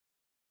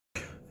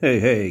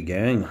Hey,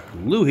 gang.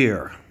 Lou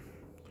here.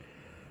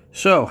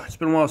 So, it's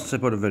been a while since I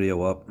put a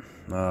video up.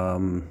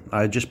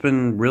 I've just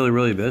been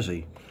really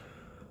busy.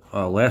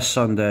 Last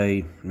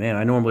Sunday, man,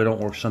 I normally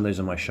don't work Sundays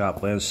in my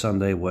shop. Last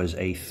Sunday was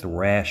a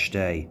thrash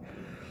day.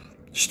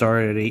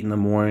 Started at 8 in the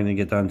morning and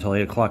get done until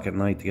 8 o'clock at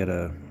night to get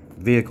a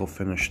vehicle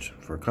finished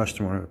for a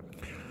customer,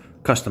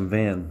 custom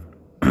van.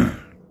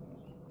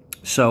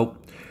 So,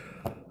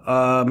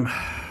 how's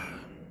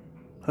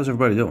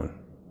everybody doing?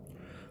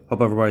 Hope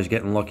everybody's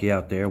getting lucky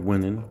out there,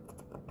 winning.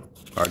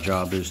 Our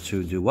job is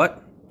to do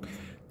what?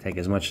 Take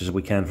as much as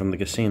we can from the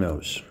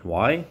casinos.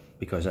 Why?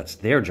 Because that's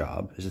their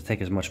job, is to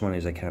take as much money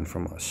as they can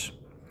from us.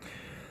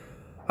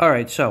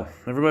 Alright, so,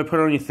 everybody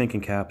put on your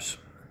thinking caps.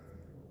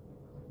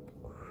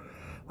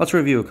 Let's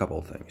review a couple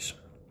of things.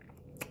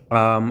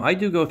 I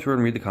do go through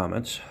and read the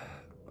comments.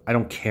 I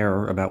don't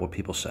care about what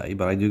people say,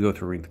 but I do go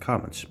through and read the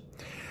comments.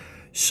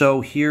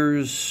 So,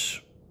 here's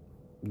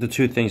the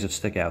two things that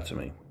stick out to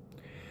me.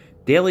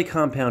 Daily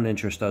compound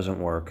interest doesn't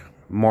work.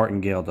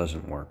 Martingale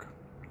doesn't work.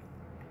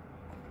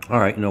 All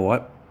right, you know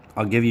what?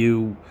 I'll give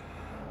you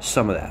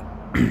some of that.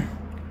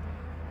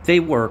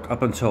 They work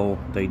up until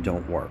they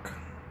don't work.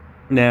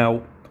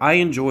 Now, I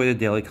enjoy the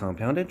daily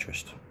compound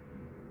interest.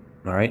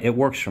 All right, it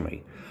works for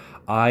me.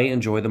 I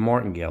enjoy the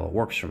martingale. It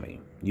works for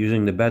me.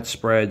 Using the bet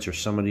spreads or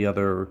some of the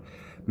other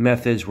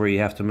methods where you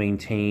have to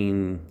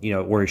maintain,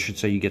 or I should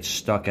say you get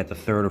stuck at the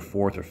third or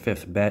fourth or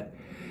fifth bet,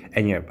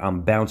 and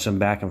I'm bouncing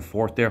back and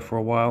forth there for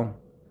a while,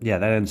 yeah,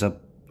 that ends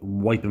up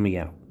wiping me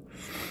out.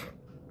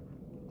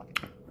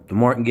 The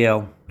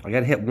martingale, I got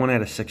to hit 1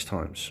 out of 6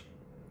 times.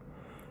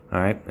 All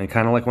right? And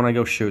kind of like when I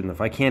go shooting, if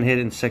I can't hit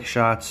it in 6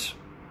 shots,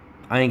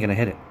 I ain't going to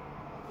hit it.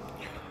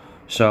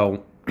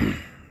 So,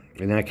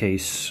 in that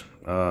case,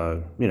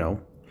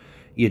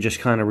 you just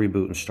kind of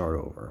reboot and start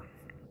over.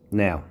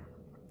 Now,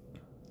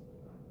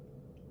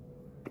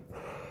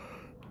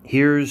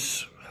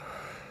 here's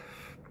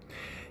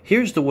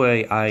the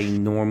way I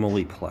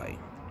normally play,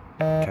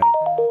 okay?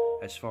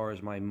 As far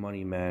as my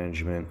money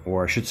management,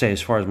 or I should say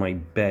as far as my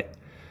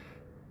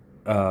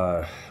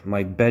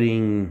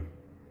betting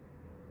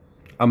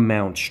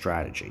amount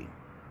strategy,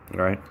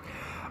 all right?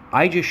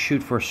 I just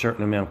shoot for a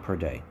certain amount per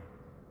day,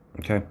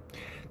 okay?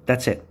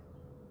 That's it.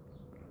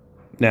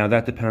 Now,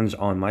 that depends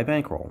on my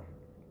bankroll.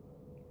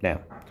 Now,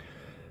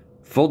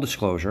 full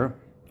disclosure,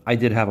 I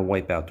did have a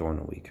wipeout during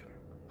the week.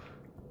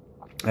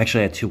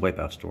 Actually, I had 2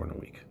 wipeouts during the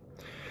week.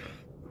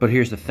 But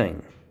here's the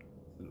thing.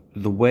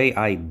 The way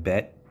I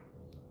bet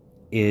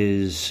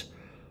is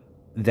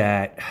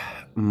that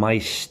my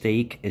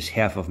stake is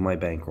half of my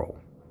bankroll,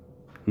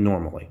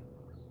 normally.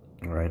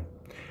 All right?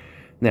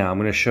 Now, I'm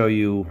going to show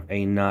you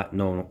a not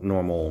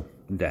normal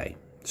day.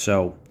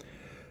 So,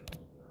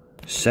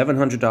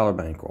 $700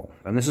 bankroll.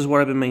 And this is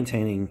what I've been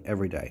maintaining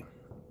every day.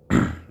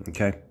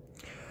 Okay?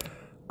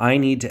 I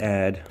need to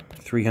add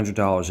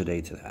 $300 a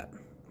day to that.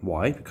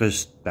 Why?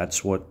 Because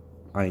that's what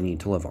I need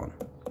to live on.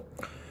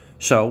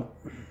 So,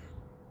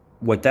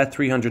 what that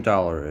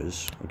 $300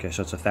 is, okay,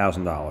 so it's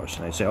 $1,000.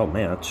 And I say, oh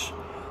man, it's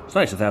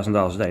nice,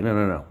 $1,000 a day.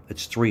 No.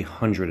 It's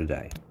 $300 a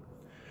day.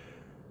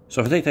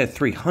 So if I take that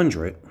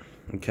 $300,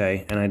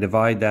 okay, and I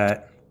divide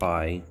that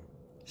by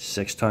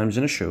 6 times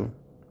in a shoe.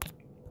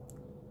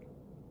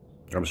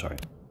 I'm sorry.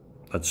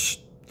 Let's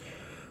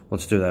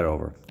do that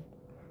over.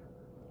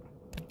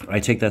 I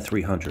take that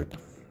 $300.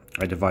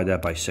 I divide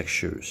that by 6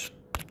 shoes.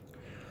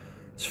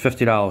 It's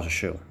 $50 a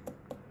shoe.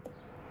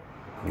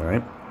 All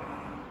right?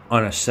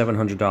 On a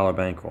 $700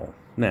 bankroll.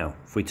 Now,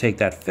 if we take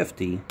that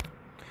 50,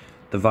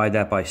 divide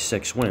that by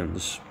 6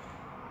 wins,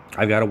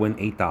 I've got to win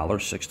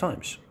 $8 6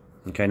 times.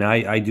 Okay, now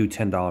I do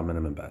 $10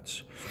 minimum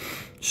bets.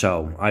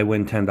 So, I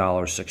win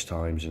 $10 6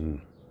 times,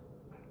 and,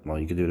 well,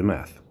 you can do the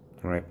math.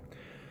 All right?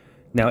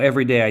 Now,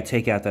 every day I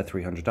take out that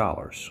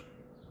 $300.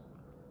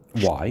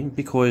 Why?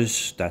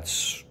 Because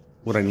that's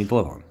what I need to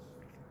live on.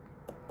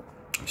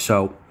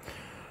 So,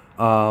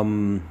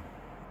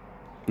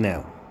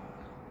 now,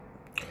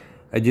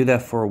 I do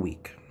that for a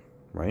week,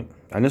 right?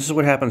 And this is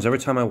what happens every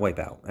time I wipe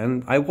out.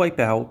 And I wipe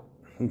out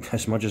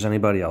as much as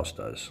anybody else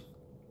does.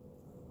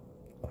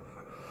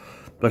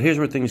 But here's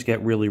where things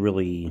get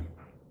really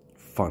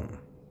fun,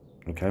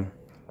 okay?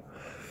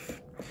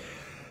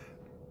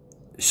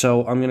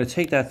 So I'm going to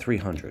take that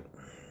 300,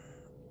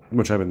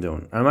 which I've been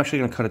doing. I'm actually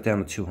going to cut it down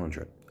to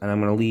 200. And I'm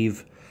going to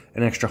leave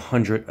an extra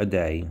 100 a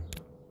day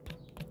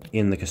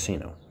in the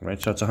casino, right?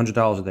 So it's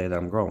 $100 a day that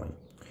I'm growing.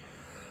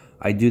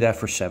 I do that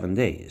for 7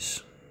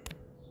 days.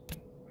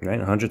 Right,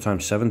 100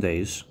 times 7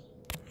 days.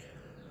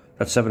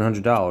 That's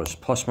 $700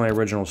 plus my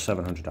original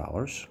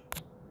 $700.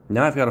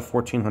 Now I've got a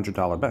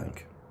 $1,400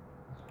 bank.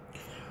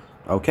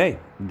 Okay,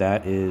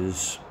 that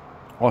is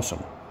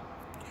awesome.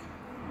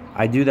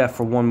 I do that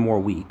for 1 more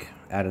week.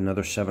 Add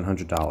another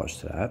 $700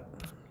 to that.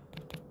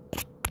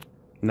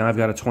 Now I've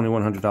got a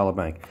 $2,100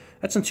 bank.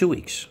 That's in 2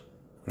 weeks,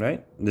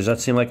 right? Does that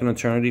seem like an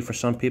eternity for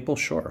some people?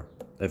 Sure.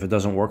 If it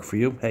doesn't work for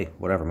you, hey,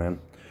 whatever, man.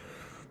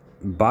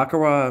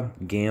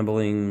 Baccarat,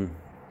 gambling,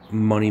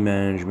 money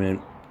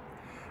management,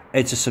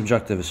 it's as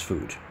subjective as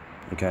food,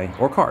 okay?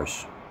 Or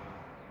cars,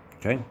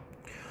 okay?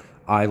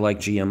 I like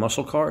GM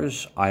muscle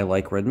cars. I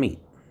like red meat.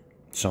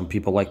 Some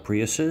people like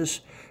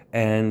Priuses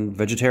and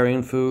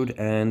vegetarian food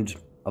and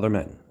other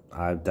men.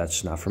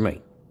 That's not for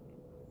me.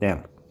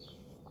 Now,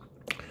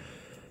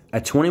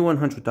 at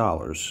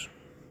 $2,100,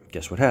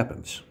 guess what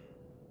happens?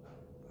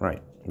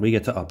 Right, we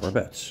get to up our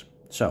bets.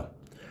 So,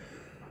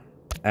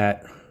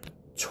 at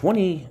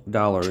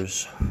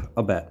 $20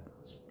 a bet,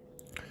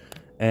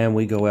 and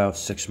we go out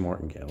 6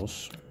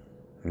 martingales,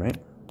 right?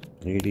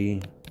 80,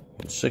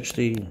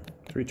 160,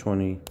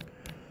 320,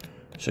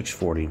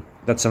 640.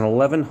 That's an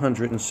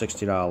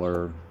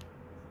 $1,160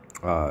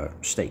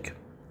 stake.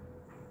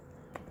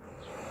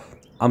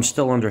 I'm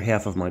still under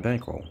half of my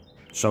bankroll.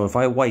 So if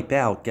I wipe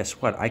out, guess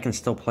what? I can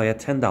still play at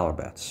 $10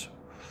 bets.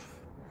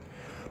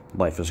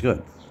 Life is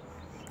good.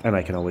 And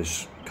I can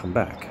always come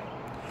back.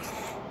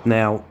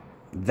 Now,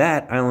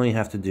 that I only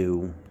have to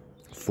do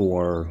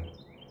for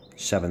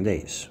 7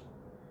 days.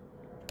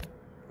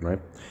 Right?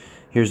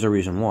 Here's the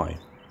reason why.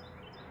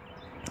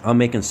 I'm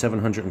making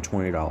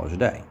 $720 a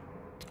day.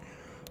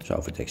 So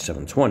if we take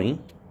 720,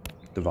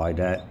 divide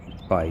that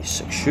by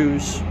 6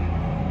 shoes.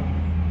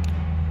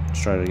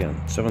 Let's try it again.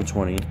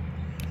 720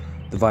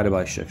 divided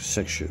by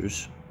 6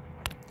 shoes.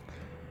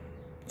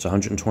 It's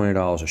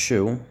 $120 a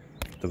shoe.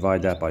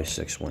 Divide that by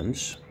 6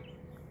 wins.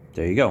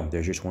 There you go.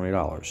 There's your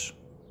 $20.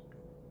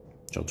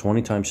 So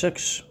 20 times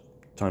 6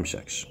 times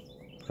 6.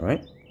 All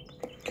right?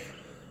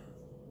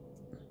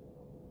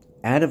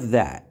 Out of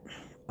that,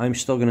 I'm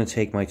still going to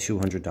take my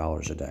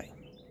 $200 a day.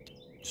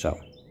 So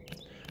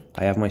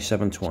I have my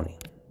 720.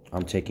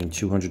 I'm taking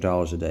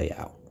 $200 a day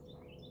out.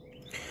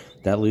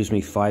 That leaves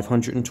me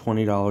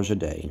 $520 a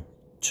day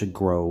to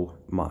grow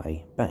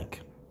my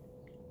bank.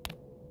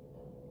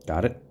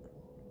 Got it?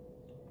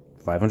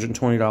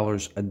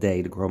 $520 a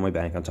day to grow my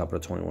bank on top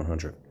of the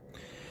 $2,100.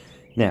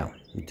 Now,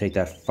 you take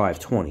that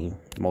 520,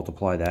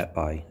 multiply that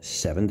by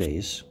 7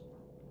 days.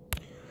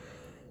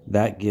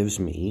 That gives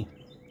me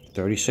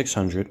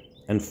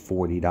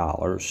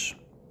 $3,640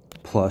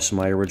 plus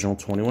my original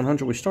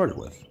 $2,100 we started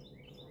with.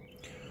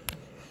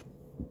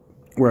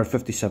 We're at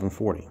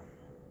 $5,740.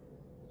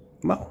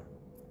 Well,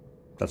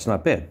 that's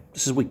not bad.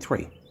 This is week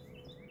 3.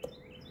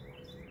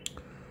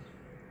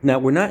 Now,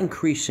 we're not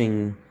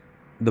increasing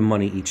the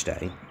money each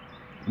day.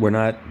 We're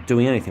not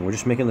doing anything. We're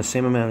just making the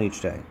same amount each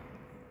day.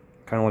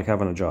 Kind of like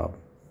having a job.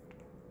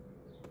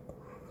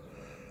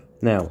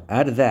 Now,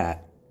 out of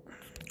that,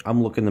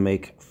 I'm looking to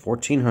make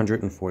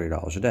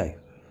 $1,440 a day.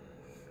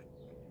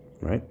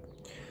 Right?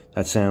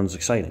 That sounds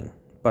exciting.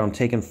 But I'm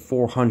taking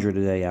 $400 a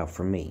day out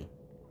for me.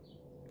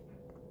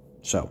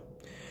 So,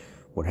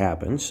 what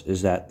happens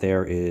is that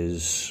there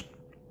is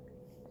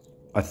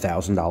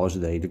 $1,000 a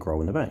day to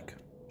grow in the bank.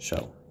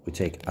 So, we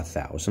take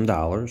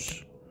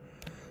 $1,000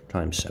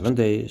 times 7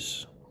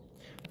 days.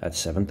 That's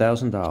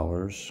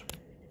 $7,000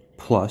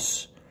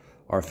 plus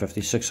our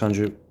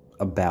 $5,600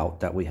 about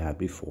that we had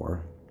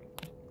before.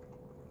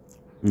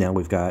 Now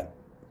we've got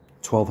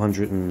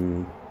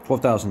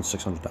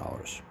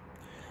 $12,600.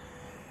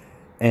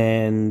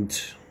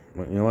 And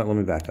you know what? Let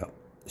me back up.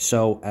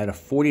 So at a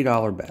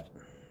 $40 bet,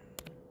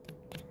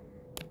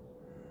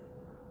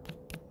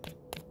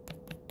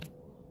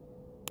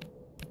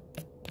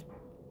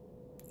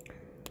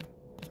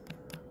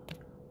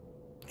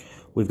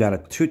 we've got a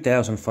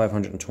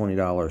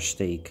 $2,520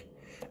 stake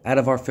out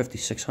of our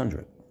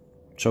 $5,600.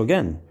 So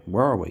again,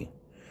 where are we?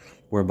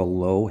 We're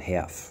below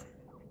half.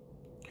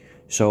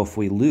 So if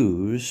we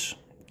lose,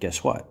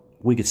 guess what?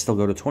 We could still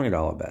go to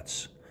 $20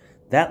 bets.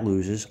 That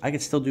loses, I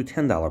could still do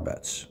 $10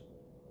 bets.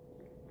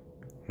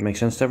 Make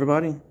sense to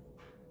everybody?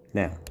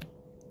 Now,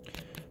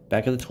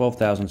 back at the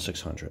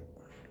 $12,600.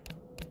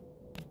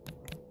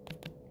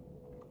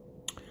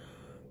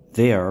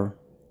 There,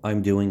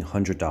 I'm doing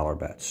 $100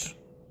 bets.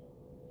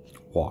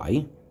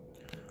 Why?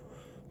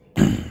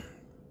 I'm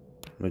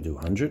going to do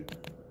 100,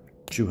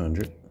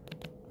 200,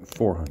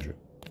 400,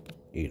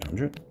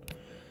 800,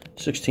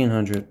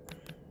 1,600,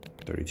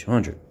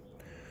 3,200.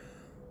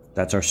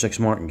 That's our 6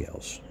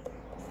 martingales.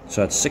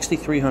 So that's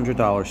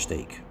 $6,300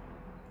 stake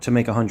to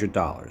make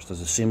 $100.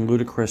 Does it seem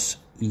ludicrous?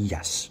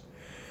 Yes.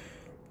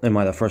 Am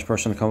I the first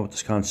person to come up with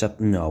this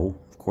concept? No,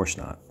 of course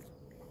not.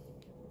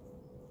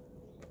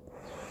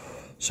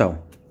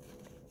 So,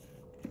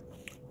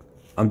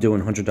 I'm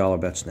doing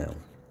 $100 bets now.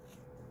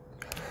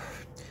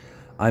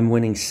 I'm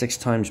winning 6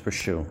 times per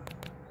shoe.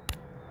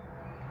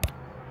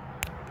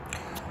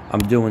 I'm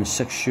doing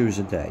 6 shoes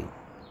a day.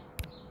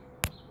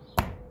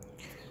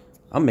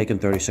 I'm making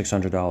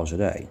 $3,600 a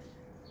day.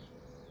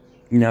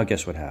 Now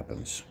guess what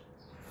happens?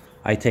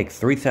 I take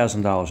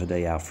 $3,000 a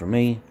day out for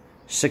me.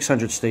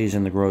 600 stays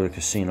in the grow the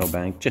casino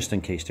bank just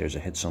in case there's a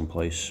hit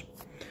someplace.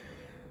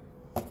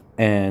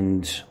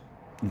 And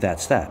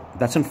that's that.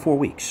 That's in 4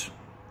 weeks.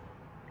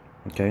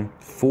 Okay?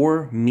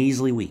 4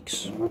 measly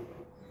weeks.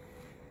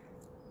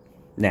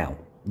 Now,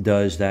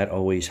 does that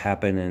always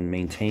happen and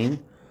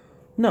maintain?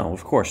 No,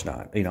 of course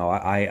not. You know,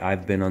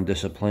 I've been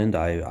undisciplined.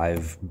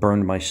 I've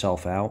burned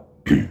myself out.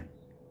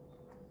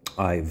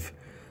 I've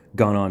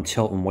gone on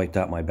tilt and wiped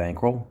out my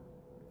bankroll.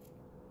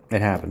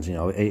 It happens, you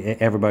know.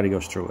 Everybody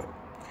goes through it.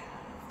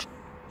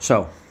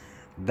 So,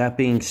 that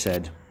being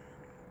said,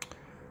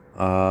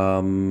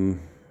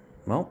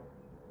 well,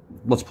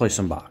 let's play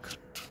some bacc.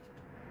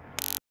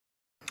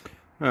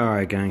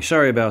 Alright, gang,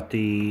 sorry about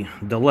the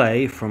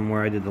delay from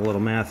where I did the little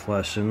math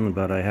lesson,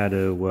 but I had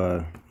to,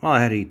 well,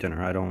 I had to eat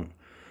dinner. I don't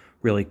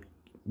really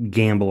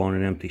gamble on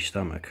an empty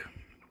stomach.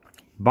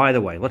 By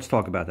the way, let's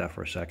talk about that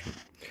for a second.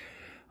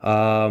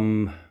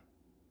 For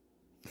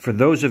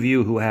those of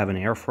you who have an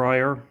air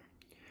fryer,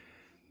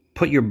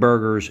 put your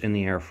burgers in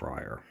the air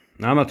fryer.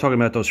 Now, I'm not talking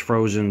about those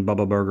frozen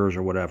Bubba burgers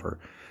or whatever.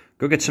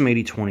 Go get some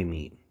 80-20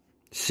 meat.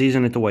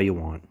 Season it the way you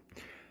want.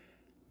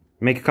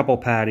 Make a couple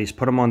patties,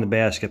 put them on the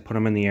basket, put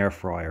them in the air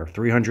fryer.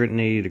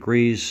 380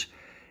 degrees,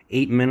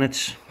 8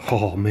 minutes.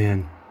 Oh,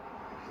 man.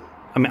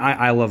 I mean,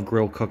 I love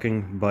grill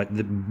cooking, but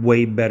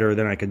way better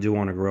than I could do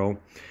on a grill.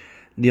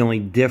 The only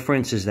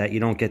difference is that you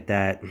don't get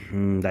that,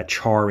 that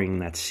charring,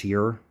 that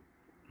sear.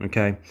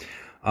 Okay?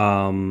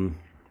 But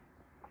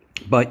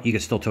you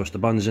can still toast the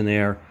buns in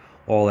there,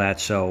 all that.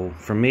 So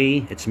for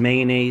me, it's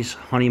mayonnaise,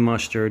 honey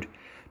mustard,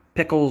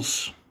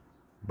 pickles,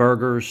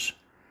 burgers,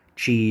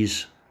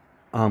 cheese.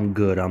 I'm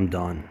good. I'm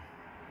done.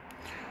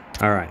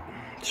 All right.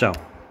 So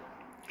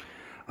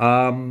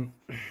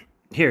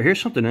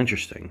here's something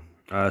interesting.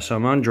 So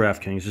I'm on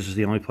DraftKings. This is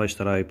the only place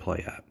that I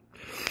play at.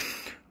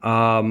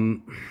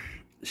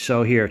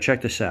 So here,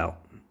 check this out.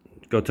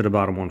 Go to the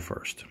bottom one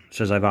first. It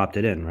says I've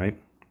opted in, right?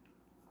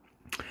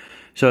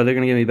 So they're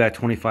going to give me back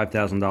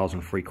 $25,000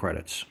 in free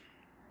credits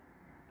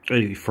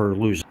for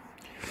losing.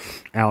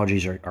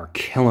 Allergies are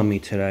killing me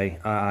today.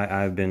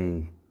 I've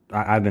been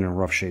in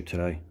rough shape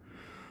today.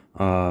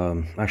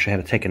 Actually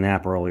had to take a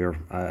nap earlier.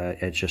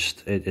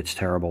 It's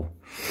terrible.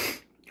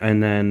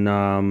 And then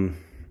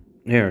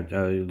here,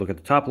 look at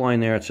the top line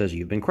there. It says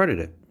you've been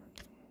credited.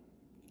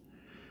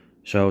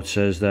 So it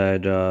says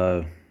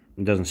that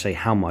it doesn't say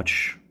how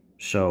much.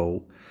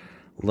 So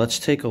let's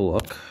take a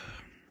look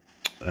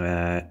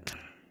at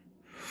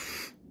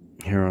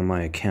here on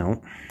my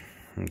account.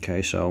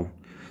 Okay, so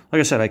like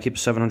I said, I keep a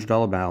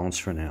 $700 balance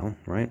for now,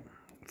 right?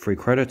 Free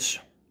credits.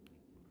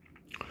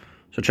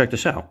 So check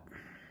this out.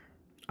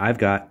 I've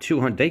got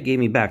they gave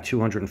me back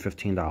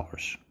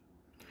 $215.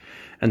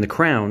 And the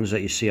crowns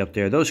that you see up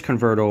there, those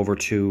convert over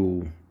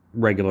to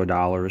regular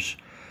dollars.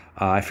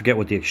 I forget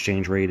what the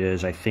exchange rate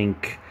is. I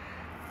think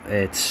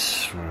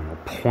it's, I don't know,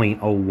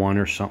 0.01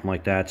 or something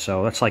like that.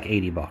 So that's like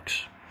 $80.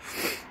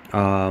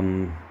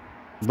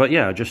 But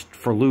yeah, just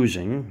for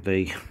losing,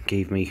 they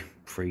gave me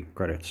free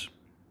credits.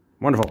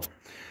 Wonderful.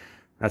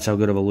 That's how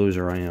good of a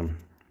loser I am.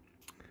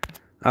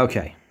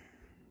 Okay.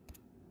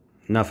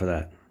 Enough of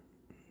that.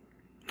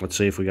 Let's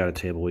see if we got a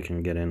table we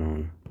can get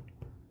in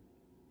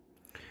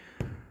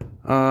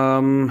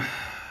on.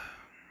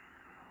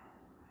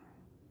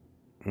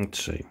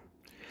 Let's see.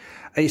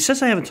 It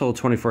says I have until the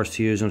 21st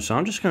to use them, so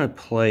I'm just going to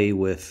play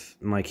with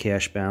my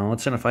cash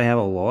balance. And if I have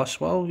a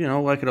loss, well, you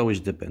know, I could always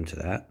dip into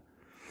that.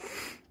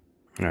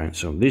 All right,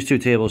 so these two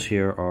tables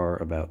here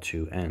are about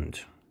to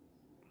end.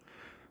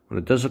 But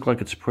it does look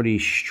like it's a pretty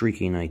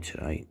streaky night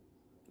tonight.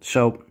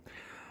 So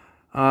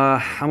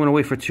I'm going to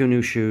wait for two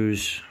new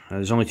shoes.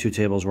 There's only two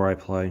tables where I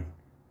play.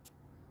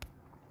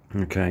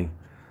 Okay.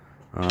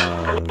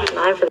 9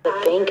 for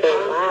the banker.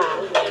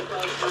 Wow.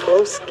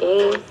 Close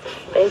game.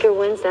 Banker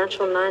wins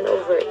natural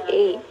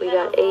 9/8. We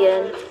got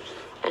AN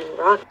and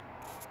Rock.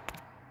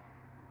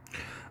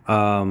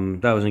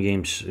 That was in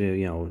games,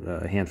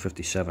 hand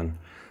 57.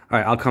 All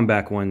right, I'll come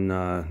back when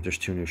there's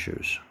two new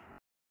shoes.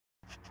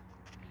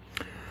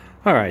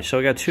 All right, so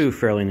I got two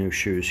fairly new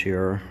shoes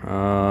here.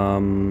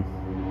 I'm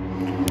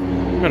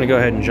going to go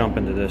ahead and jump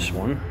into this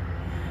one.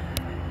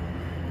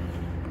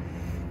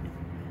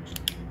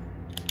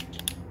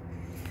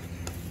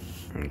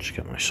 I'll just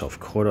get myself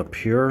caught up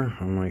here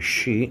on my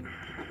sheet.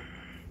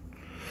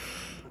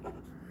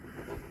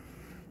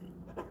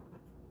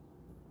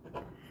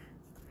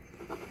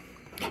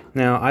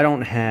 Now, I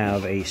don't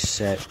have a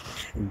set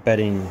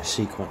betting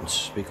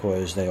sequence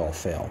because they all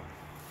fail.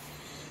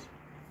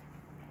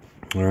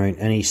 All right,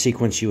 any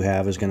sequence you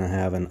have is going to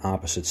have an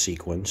opposite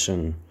sequence,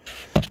 and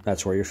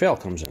that's where your fail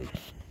comes in.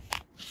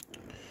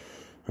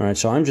 All right,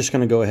 so I'm just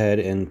going to go ahead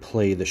and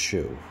play the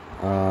shoe.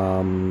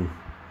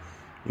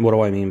 What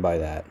do I mean by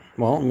that?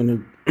 Well, I'm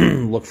going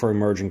to look for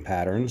emerging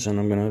patterns, and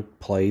I'm going to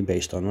play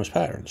based on those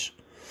patterns.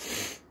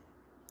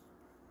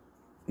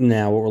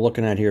 Now, what we're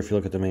looking at here, if you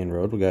look at the main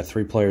road, we got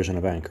 3 players and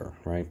a banker,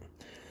 right?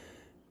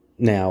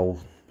 Now,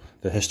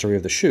 the history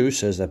of the shoe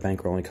says that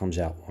banker only comes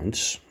out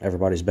once.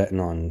 Everybody's betting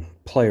on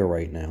player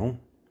right now.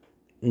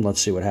 Let's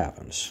see what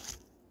happens.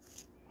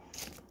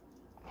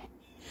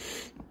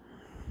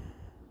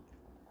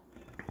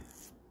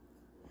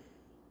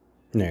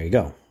 There you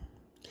go.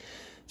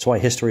 That's why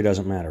history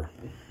doesn't matter.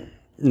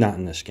 Not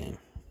in this game.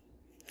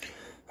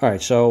 All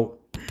right, so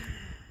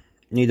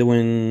need to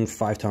win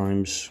 5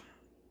 times.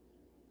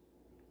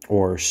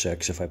 Or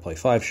 6 if I play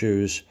 5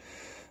 shoes,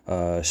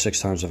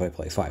 6 times if I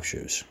play 5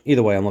 shoes.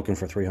 Either way, I'm looking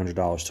for $300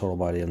 total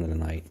by the end of the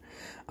night.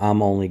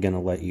 I'm only going to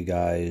let you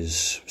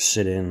guys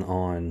sit in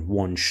on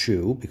one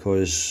shoe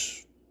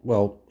because,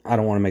 well, I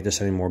don't want to make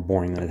this any more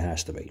boring than it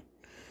has to be.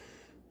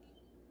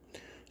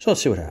 So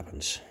let's see what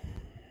happens.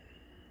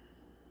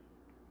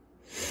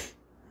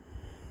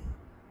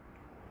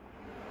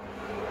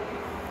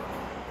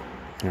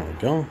 There we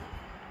go.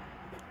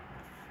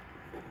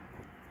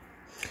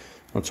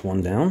 That's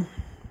one down.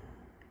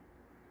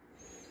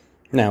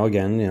 Now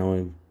again, you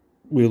know,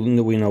 we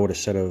know what a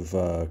set of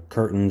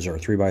curtains or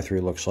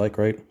 3x3 looks like,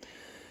 right?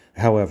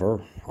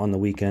 However, on the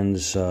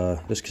weekends,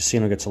 this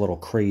casino gets a little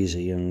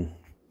crazy, and,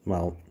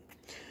 well,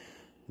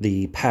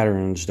 the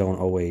patterns don't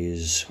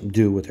always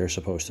do what they're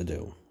supposed to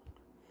do.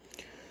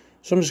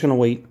 So I'm just going to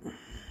wait.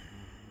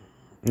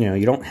 You know,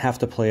 you don't have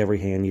to play every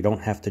hand. You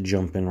don't have to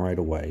jump in right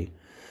away.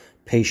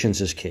 Patience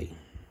is key.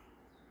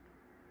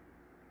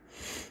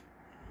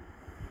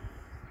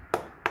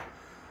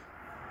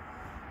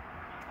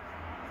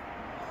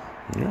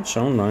 Yeah,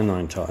 so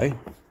 9-9 tie.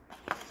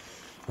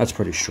 That's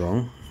pretty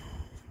strong.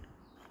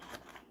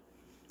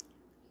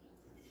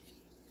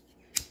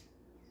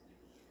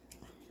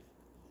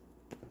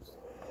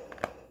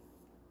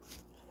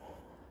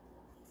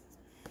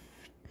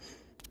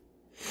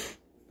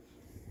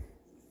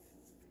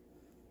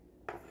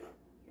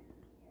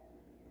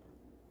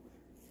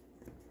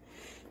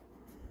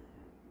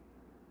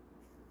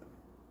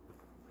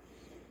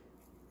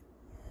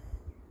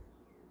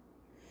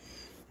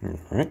 All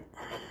right.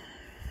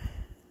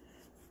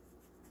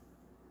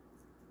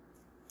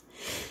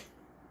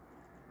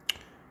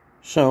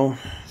 So,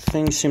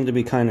 things seem to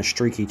be kind of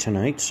streaky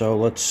tonight, so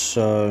let's,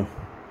 I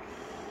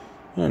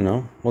don't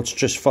know, let's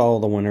just follow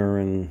the winner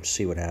and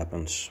see what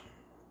happens.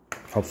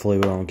 Hopefully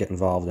we don't get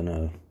involved in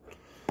a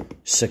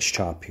 6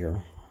 chop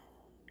here.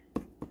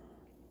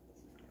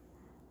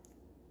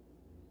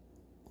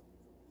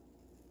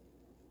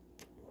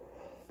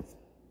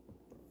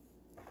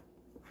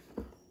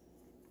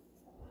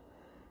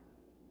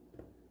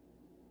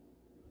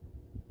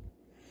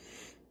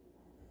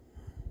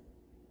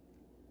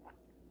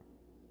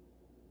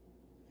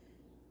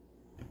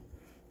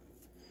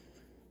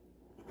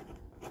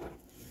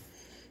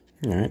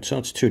 All right, so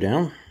it's 2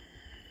 down.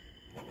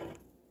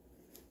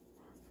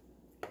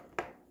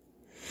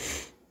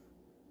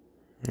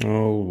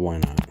 Oh, why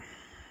not?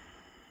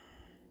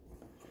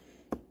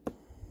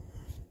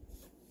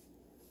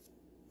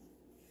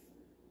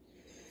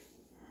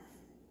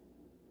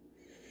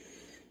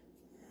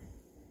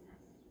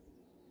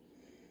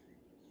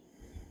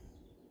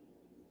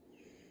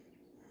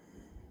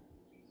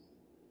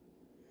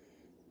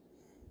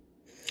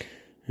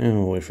 And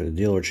we'll wait for the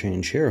dealer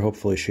change here.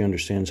 Hopefully she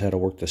understands how to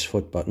work this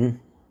foot button.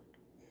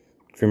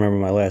 If you remember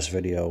my last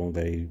video,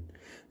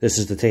 this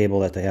is the table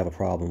that they have a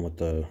problem with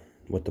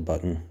the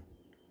button.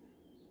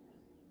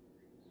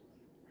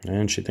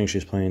 And she thinks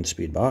she's playing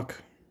speed bacc.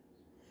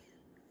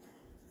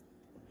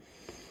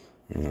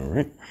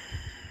 Alright.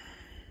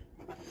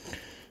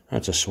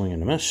 That's a swing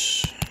and a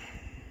miss.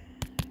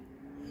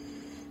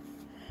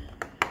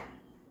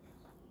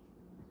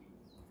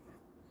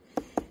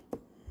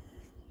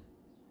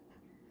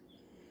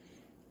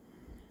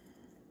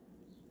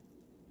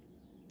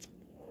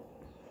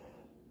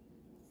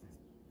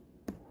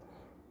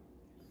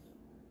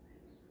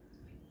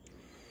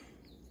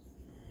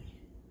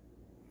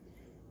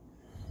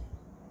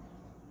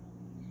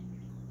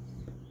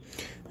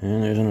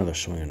 And there's another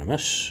swing and a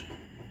miss.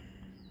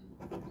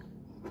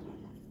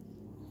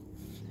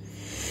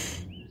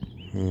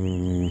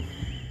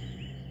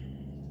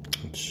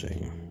 Let's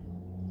see.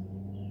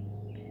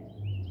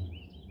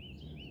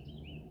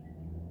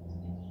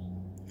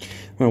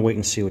 I'm going to wait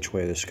and see which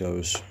way this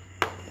goes.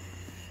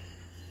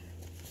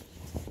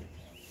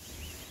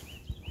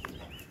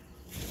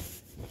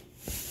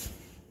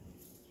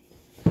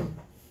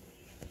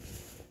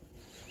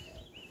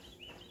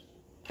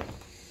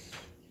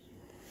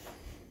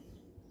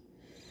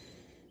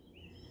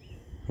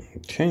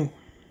 Okay.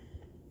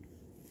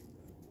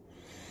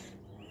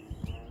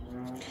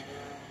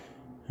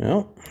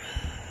 Well,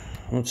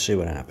 let's see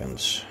what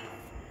happens.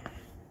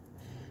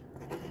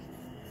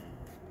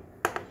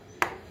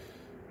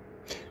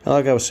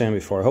 Like I was saying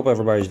before, I hope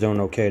everybody's doing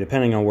okay,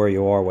 depending on where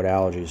you are with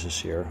allergies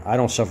this year. I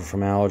don't suffer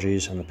from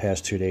allergies, and the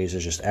past 2 days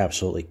has just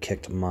absolutely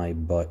kicked my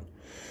butt.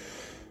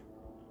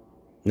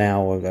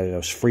 Now, I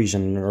was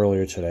freezing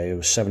earlier today. It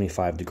was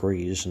 75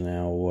 degrees, and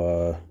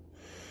now,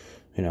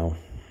 you know,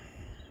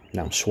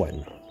 now I'm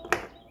sweating.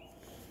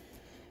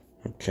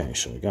 Okay,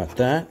 so we got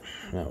that.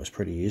 That was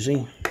pretty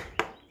easy.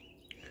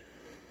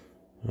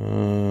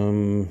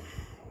 All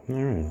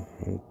right.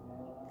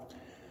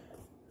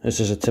 This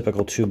is a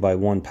typical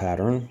 2x1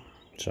 pattern.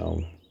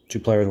 So 2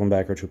 players, 1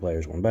 backer, 2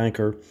 players, 1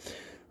 banker.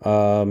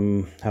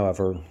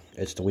 However,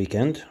 it's the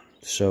weekend,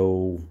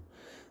 so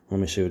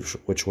let me see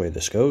which way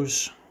this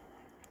goes.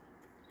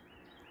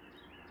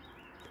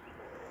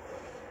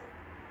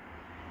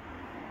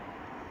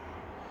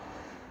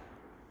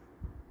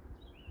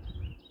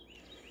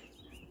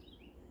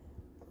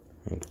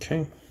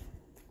 Okay.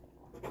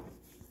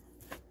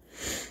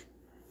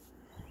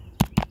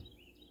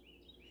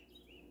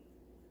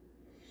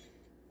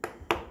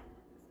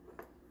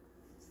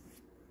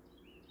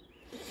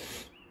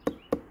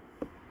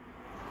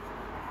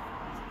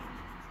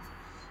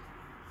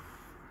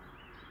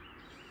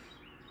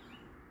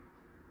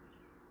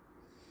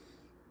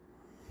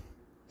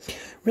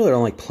 really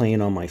don't like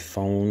playing on my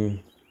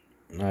phone.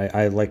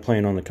 I like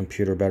playing on the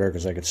computer better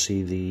because I could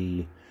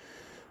see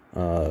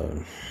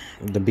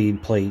the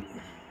bead plate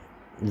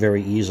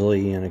very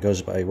easily, and it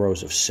goes by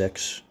rows of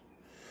 6.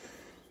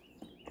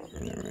 All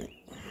right.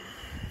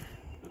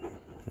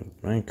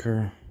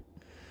 Banker.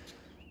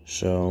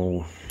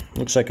 So,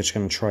 looks like it's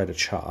going to try to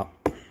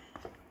chop.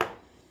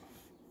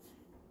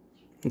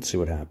 Let's see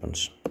what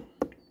happens.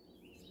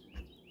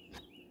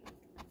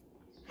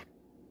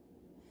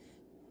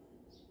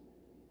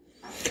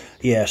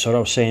 Yeah, so what I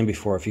was saying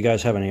before, if you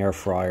guys have an air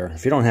fryer,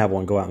 if you don't have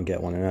one, go out and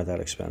get one. They're not that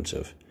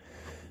expensive.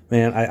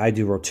 Man, I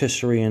do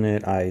rotisserie in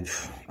it.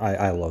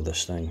 I love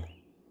this thing.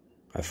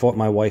 I fought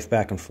my wife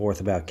back and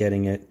forth about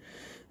getting it,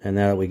 and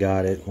now that we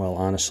got it, well,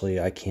 honestly,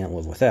 I can't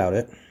live without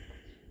it.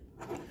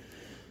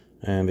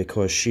 And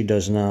because she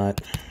does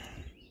not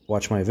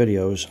watch my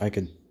videos, I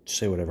could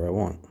say whatever I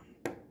want.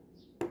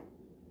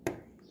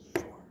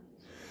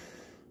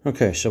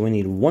 Okay, so we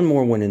need one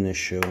more win in this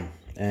shoe,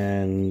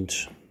 and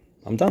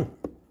I'm done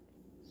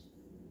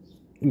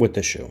with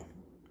this shoe.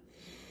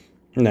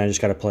 And then I just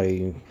got to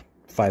play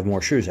 5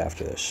 more shoes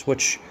after this,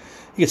 which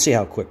you can see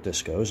how quick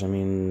this goes. I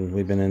mean,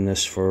 we've been in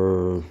this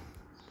for,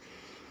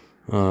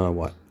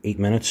 what, 8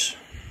 minutes?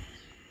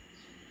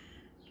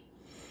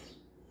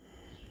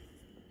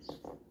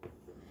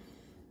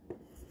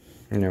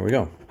 And there we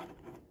go.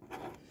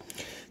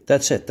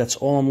 That's it. That's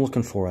all I'm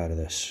looking for out of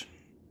this.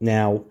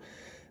 Now,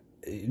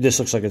 this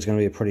looks like it's going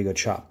to be a pretty good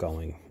chop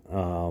going.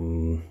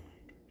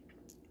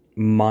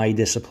 My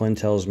discipline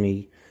tells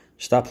me,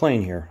 stop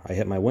playing here. I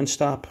hit my win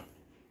stop,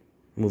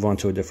 move on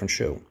to a different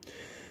shoe.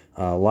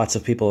 Lots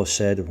of people have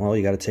said, well,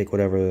 you got to take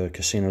whatever the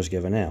casino's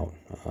giving out.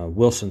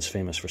 Wilson's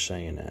famous for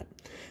saying that.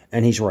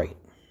 And he's right.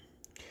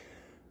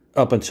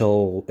 Up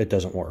until it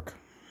doesn't work.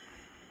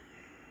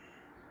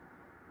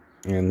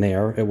 And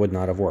there, it would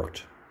not have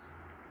worked.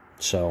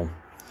 So,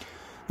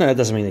 no, that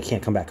doesn't mean they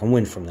can't come back and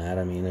win from that.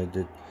 I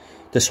mean,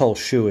 this whole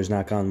shoe has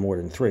not gone more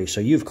than 3. So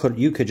you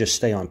could just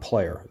stay on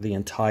player the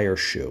entire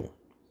shoe,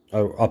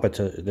 or up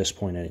until this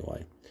point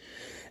anyway,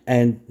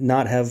 and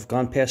not have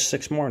gone past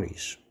 6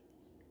 Marties.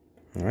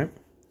 All right?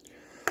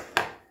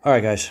 All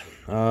right, guys.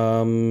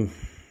 Go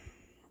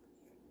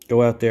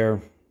out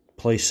there,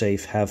 play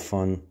safe, have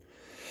fun,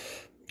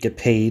 get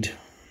paid,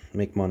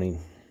 make money.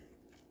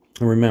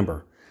 And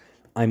remember,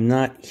 I'm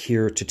not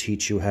here to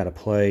teach you how to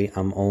play.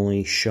 I'm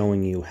only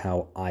showing you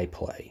how I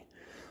play.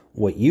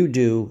 What you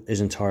do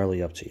is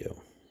entirely up to you.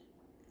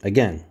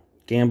 Again,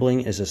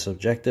 gambling is as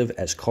subjective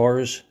as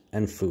cars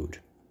and food.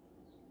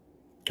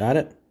 Got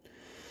it?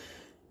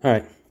 All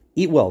right.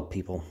 Eat well,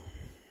 people.